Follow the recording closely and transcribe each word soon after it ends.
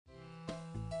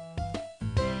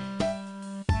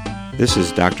This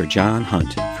is Dr. John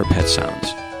Hunt for Pet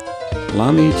Sounds.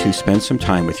 Allow me to spend some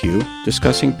time with you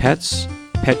discussing pets,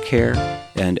 pet care,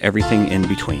 and everything in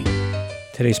between.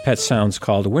 Today's Pet Sounds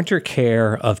called Winter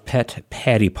Care of Pet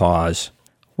Patty Paws.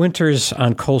 Winters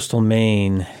on coastal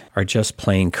Maine are just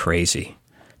plain crazy.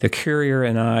 The courier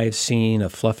and I have seen a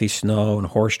fluffy snow and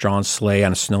horse-drawn sleigh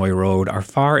on a snowy road are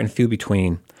far and few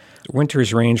between.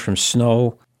 Winters range from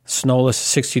snowless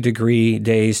 60-degree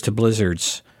days to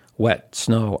blizzards, wet,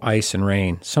 snow, ice, and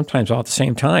rain, sometimes all at the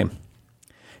same time.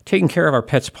 Taking care of our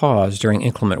pet's paws during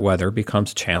inclement weather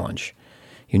becomes a challenge.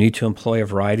 You need to employ a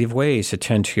variety of ways to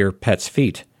tend to your pet's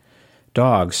feet.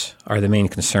 Dogs are the main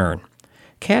concern.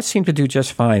 Cats seem to do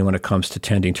just fine when it comes to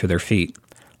tending to their feet.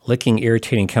 Licking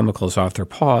irritating chemicals off their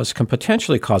paws can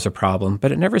potentially cause a problem,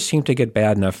 but it never seemed to get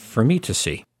bad enough for me to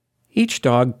see. Each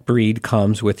dog breed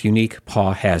comes with unique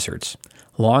paw hazards.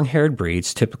 Long-haired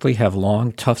breeds typically have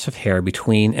long tufts of hair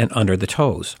between and under the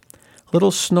toes. Little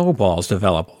snowballs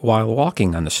develop while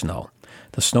walking on the snow.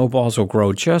 The snowballs will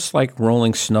grow just like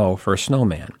rolling snow for a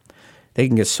snowman. They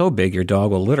can get so big your dog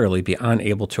will literally be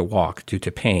unable to walk due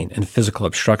to pain and physical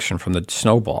obstruction from the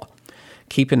snowball.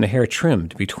 Keeping the hair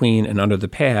trimmed between and under the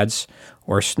pads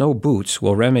or snow boots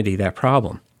will remedy that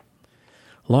problem.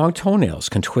 Long toenails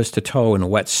can twist a toe in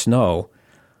wet snow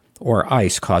or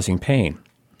ice, causing pain.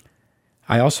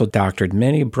 I also doctored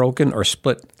many broken or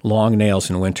split long nails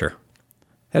in winter.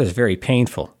 That is very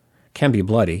painful, can be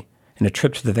bloody, and a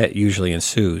trip to the vet usually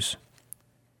ensues.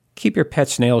 Keep your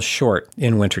pet's nails short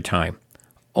in wintertime.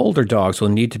 Older dogs will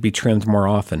need to be trimmed more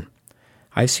often.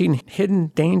 I've seen hidden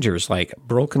dangers like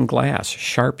broken glass,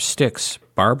 sharp sticks,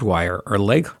 barbed wire, or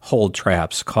leg hold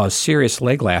traps cause serious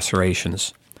leg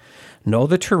lacerations. Know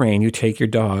the terrain you take your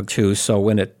dog to so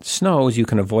when it snows you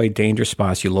can avoid danger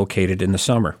spots you located in the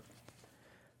summer.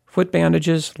 Foot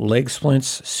bandages, leg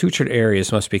splints, sutured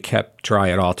areas must be kept dry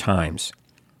at all times.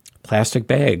 Plastic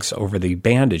bags over the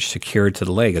bandage secured to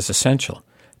the leg is essential,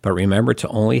 but remember to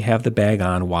only have the bag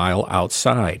on while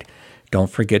outside. Don't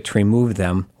forget to remove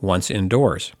them once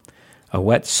indoors. A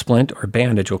wet splint or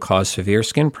bandage will cause severe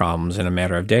skin problems in a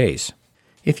matter of days.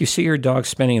 If you see your dog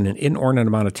spending an inordinate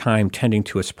amount of time tending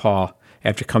to its paw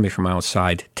after coming from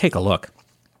outside, take a look.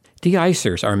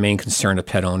 De-icers are a main concern of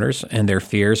pet owners, and their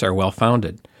fears are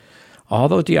well-founded.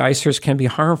 Although de-icers can be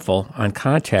harmful on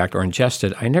contact or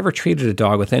ingested, I never treated a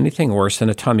dog with anything worse than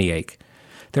a tummy ache.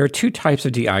 There are two types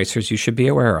of de-icers you should be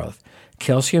aware of,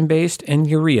 calcium-based and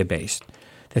urea-based.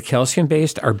 The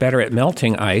calcium-based are better at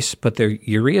melting ice, but the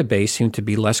urea-based seem to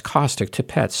be less caustic to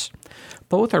pets.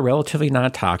 Both are relatively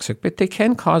non-toxic, but they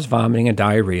can cause vomiting and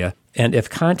diarrhea, and if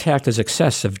contact is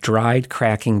excessive, dried,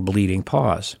 cracking, bleeding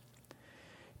paws.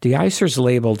 De-icers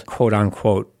labeled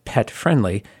quote-unquote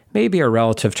pet-friendly may be a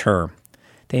relative term.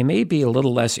 They may be a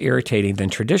little less irritating than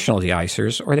traditional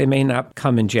de-icers, or they may not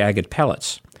come in jagged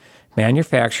pellets.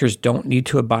 Manufacturers don't need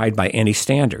to abide by any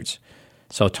standards,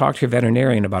 so talk to your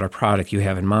veterinarian about a product you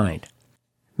have in mind.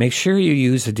 Make sure you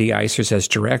use the de-icers as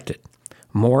directed.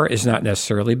 More is not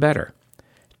necessarily better.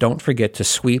 Don't forget to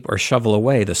sweep or shovel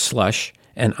away the slush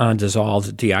and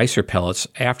undissolved de-icer pellets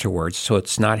afterwards so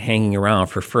it's not hanging around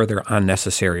for further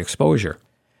unnecessary exposure.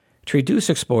 To reduce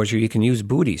exposure, you can use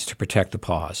booties to protect the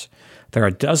paws. There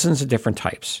are dozens of different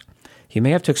types. You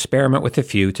may have to experiment with a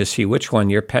few to see which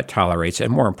one your pet tolerates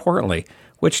and, more importantly,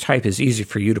 which type is easy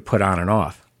for you to put on and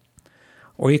off.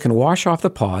 Or you can wash off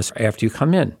the paws after you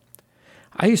come in.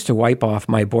 I used to wipe off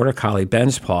my Border Collie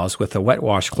Ben's paws with a wet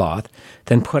washcloth,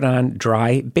 then put on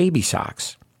dry baby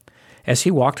socks. As he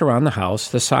walked around the house,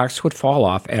 the socks would fall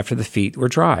off after the feet were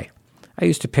dry. I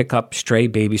used to pick up stray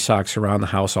baby socks around the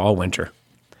house all winter.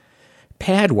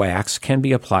 Pad wax can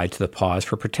be applied to the paws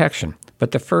for protection,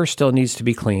 but the fur still needs to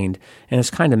be cleaned, and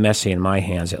it's kind of messy in my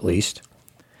hands at least.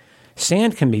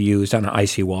 Sand can be used on an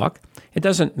icy walk. It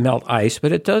doesn't melt ice,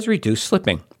 but it does reduce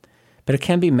slipping. But it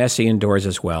can be messy indoors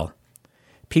as well.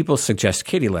 People suggest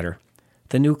kitty litter.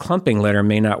 The new clumping litter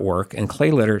may not work, and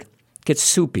clay litter gets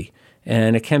soupy,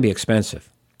 and it can be expensive.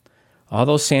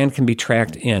 Although sand can be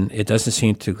tracked in, it doesn't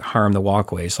seem to harm the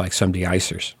walkways like some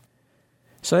de-icers.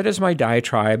 So that is my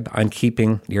diatribe on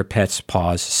keeping your pet's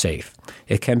paws safe.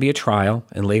 It can be a trial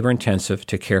and labor-intensive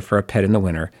to care for a pet in the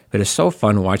winter, but it's so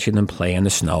fun watching them play in the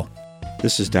snow.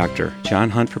 This is Dr. John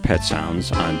Hunt for Pet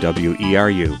Sounds on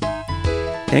WERU.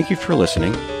 Thank you for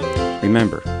listening.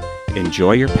 Remember,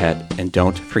 enjoy your pet and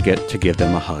don't forget to give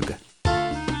them a hug.